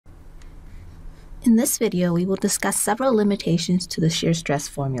In this video, we will discuss several limitations to the shear stress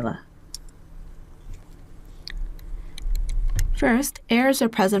formula. First, errors are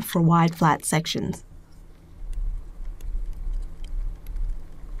present for wide flat sections.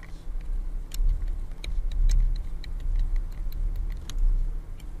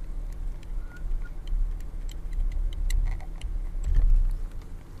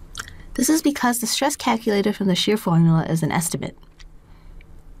 This is because the stress calculated from the shear formula is an estimate.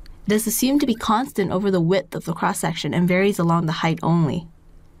 It is assumed to be constant over the width of the cross-section and varies along the height only.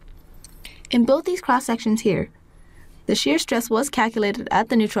 In both these cross-sections here, the shear stress was calculated at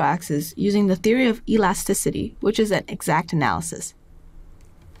the neutral axis using the theory of elasticity, which is an exact analysis.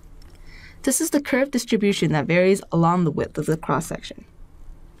 This is the curved distribution that varies along the width of the cross-section.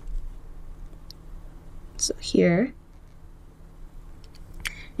 So here,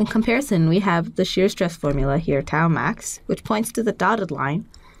 in comparison, we have the shear stress formula here, tau max, which points to the dotted line,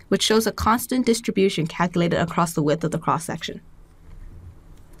 which shows a constant distribution calculated across the width of the cross-section.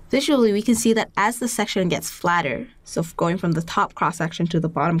 Visually, we can see that as the section gets flatter, so going from the top cross-section to the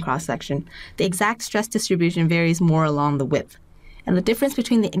bottom cross-section, the exact stress distribution varies more along the width. And the difference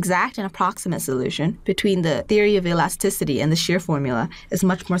between the exact and approximate solution, between the theory of elasticity and the shear formula, is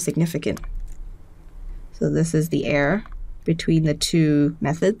much more significant. So this is the error between the two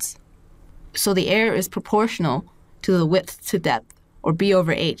methods. So the error is proportional to the width to depth, or B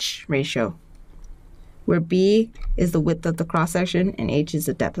over H ratio, where B is the width of the cross-section and H is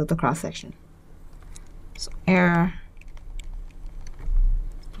the depth of the cross-section. So error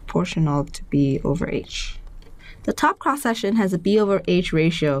proportional to B over H. The top cross-section has a B over H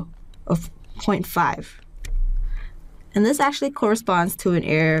ratio of 0.5, and this actually corresponds to an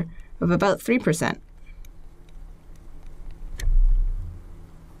error of about 3%.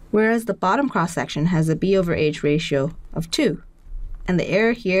 Whereas the bottom cross-section has a B over H ratio of 2, and the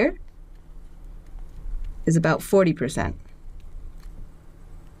error here is about 40%.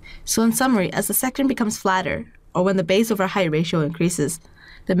 So in summary, as the section becomes flatter, or when the base over height ratio increases,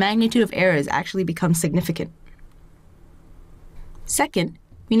 the magnitude of errors actually becomes significant. Second,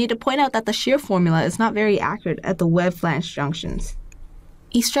 we need to point out that the shear formula is not very accurate at the web flange junctions.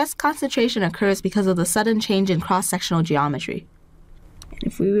 A stress concentration occurs because of the sudden change in cross-sectional geometry.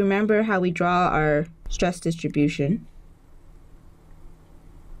 If we remember how we draw our stress distribution,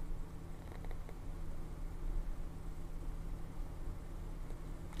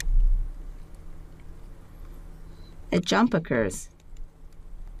 a jump occurs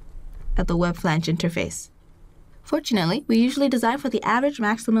at the web flange interface. Fortunately, we usually design for the average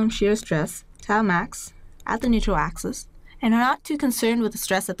maximum shear stress, tau max, at the neutral axis, and are not too concerned with the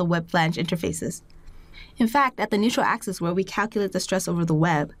stress at the web flange interfaces. In fact, at the neutral axis where we calculate the stress over the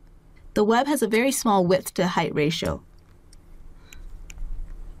web has a very small width to height ratio.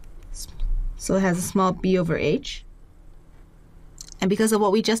 So it has a small B over H. And because of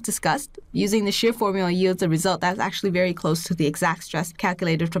what we just discussed, using the shear formula yields a result that's actually very close to the exact stress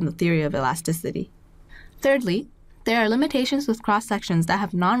calculated from the theory of elasticity. Thirdly, there are limitations with cross-sections that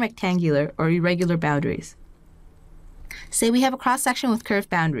have non-rectangular or irregular boundaries. Say we have a cross-section with curved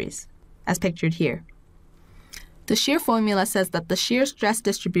boundaries, as pictured here. The shear formula says that the shear stress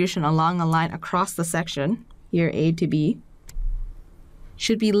distribution along a line across the section, here A to B,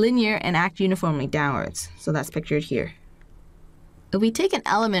 should be linear and act uniformly downwards. So that's pictured here. If we take an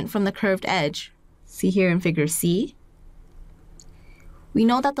element from the curved edge, see here in figure C, we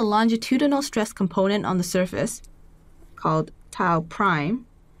know that the longitudinal stress component on the surface, called tau prime,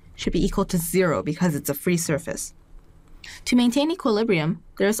 should be equal to 0 because it's a free surface. To maintain equilibrium,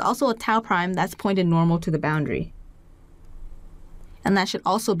 there is also a tau prime that's pointed normal to the boundary. And that should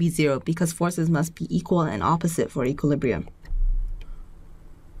also be 0 because forces must be equal and opposite for equilibrium.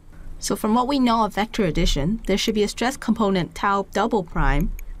 So from what we know of vector addition, there should be a stress component tau double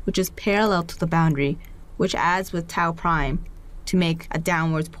prime, which is parallel to the boundary, which adds with tau prime to make a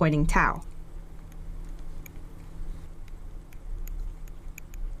downwards pointing tau.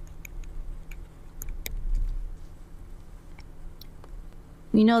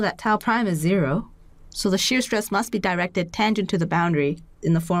 We know that tau prime is 0, so the shear stress must be directed tangent to the boundary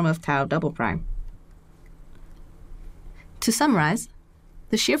in the form of tau double prime. To summarize,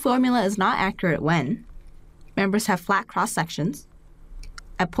 the shear formula is not accurate when members have flat cross-sections,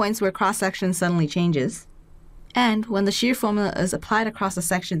 at points where cross-section suddenly changes, and when the shear formula is applied across a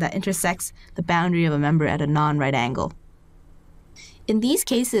section that intersects the boundary of a member at a non-right angle. In these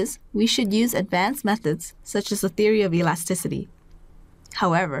cases, we should use advanced methods such as the theory of elasticity.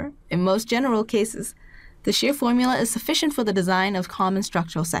 However, in most general cases, the shear formula is sufficient for the design of common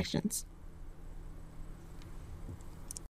structural sections.